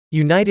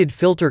United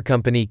Filter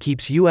Company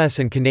keeps US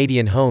and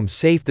Canadian homes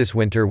safe this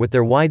winter with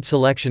their wide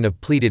selection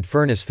of pleated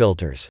furnace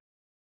filters.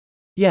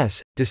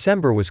 Yes,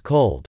 December was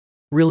cold.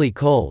 Really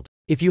cold.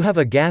 If you have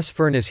a gas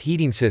furnace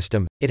heating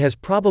system, it has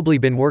probably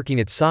been working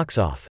its socks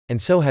off, and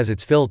so has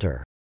its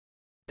filter.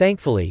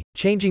 Thankfully,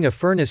 changing a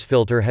furnace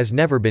filter has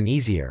never been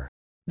easier.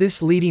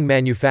 This leading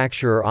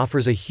manufacturer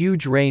offers a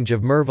huge range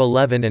of MERV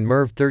 11 and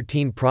MERV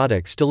 13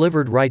 products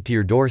delivered right to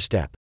your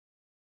doorstep.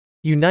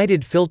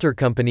 United Filter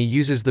Company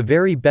uses the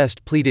very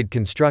best pleated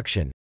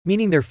construction,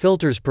 meaning their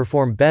filters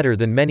perform better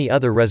than many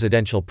other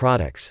residential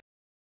products.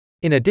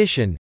 In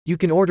addition, you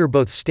can order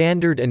both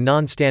standard and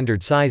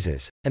non-standard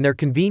sizes, and their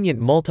convenient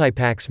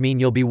multi-packs mean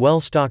you'll be well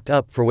stocked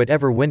up for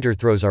whatever winter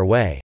throws our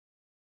way.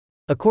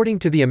 According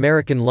to the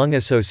American Lung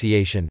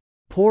Association,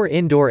 poor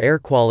indoor air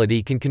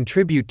quality can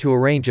contribute to a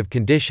range of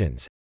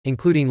conditions,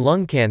 including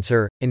lung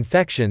cancer,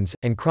 infections,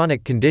 and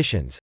chronic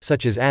conditions,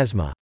 such as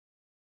asthma.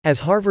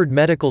 As Harvard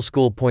Medical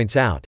School points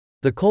out,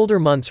 the colder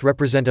months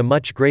represent a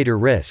much greater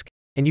risk,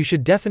 and you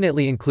should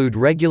definitely include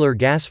regular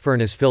gas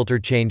furnace filter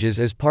changes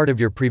as part of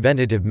your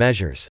preventative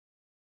measures.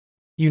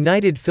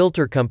 United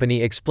Filter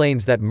Company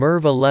explains that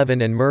MERV 11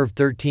 and MERV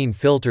 13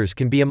 filters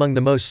can be among the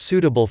most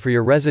suitable for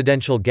your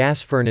residential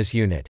gas furnace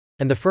unit,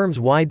 and the firm's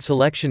wide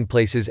selection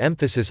places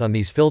emphasis on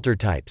these filter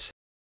types.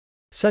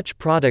 Such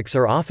products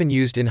are often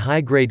used in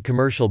high-grade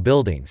commercial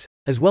buildings,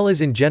 as well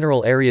as in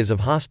general areas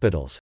of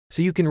hospitals,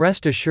 so you can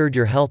rest assured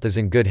your health is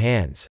in good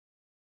hands.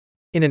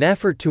 In an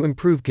effort to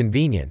improve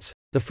convenience,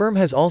 the firm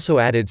has also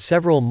added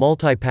several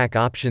multi-pack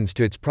options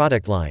to its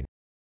product line.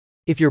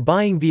 If you're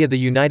buying via the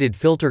United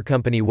Filter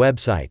Company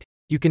website,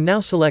 you can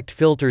now select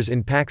filters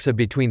in packs of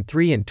between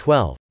 3 and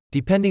 12,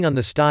 depending on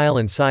the style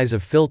and size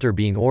of filter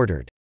being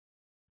ordered.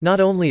 Not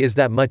only is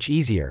that much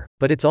easier,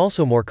 but it's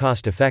also more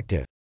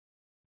cost-effective.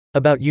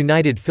 About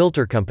United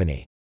Filter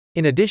Company.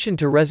 In addition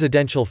to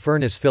residential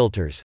furnace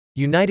filters,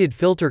 United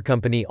Filter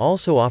Company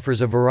also offers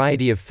a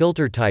variety of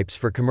filter types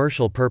for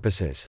commercial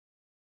purposes.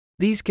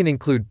 These can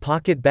include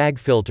pocket bag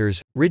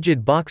filters,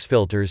 rigid box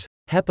filters,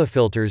 HEPA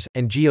filters,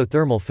 and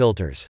geothermal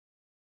filters.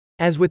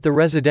 As with the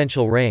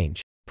residential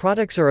range,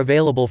 products are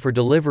available for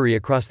delivery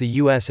across the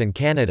US and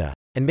Canada,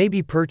 and may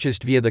be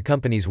purchased via the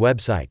company's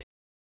website.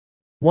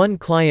 One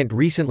client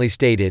recently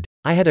stated,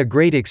 "I had a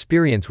great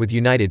experience with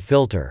United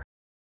Filter.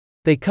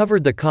 They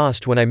covered the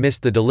cost when I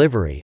missed the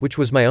delivery, which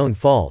was my own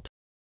fault.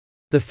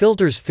 The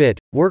filters fit,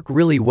 work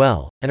really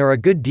well, and are a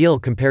good deal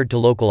compared to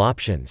local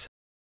options."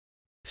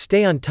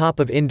 Stay on top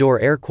of indoor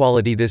air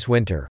quality this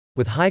winter,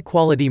 with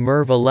high-quality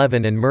MERV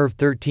 11 and MERV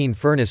 13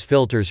 furnace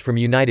filters from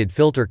United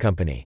Filter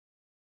Company.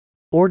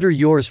 Order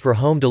yours for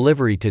home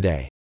delivery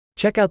today.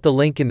 Check out the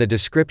link in the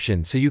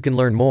description so you can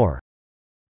learn more.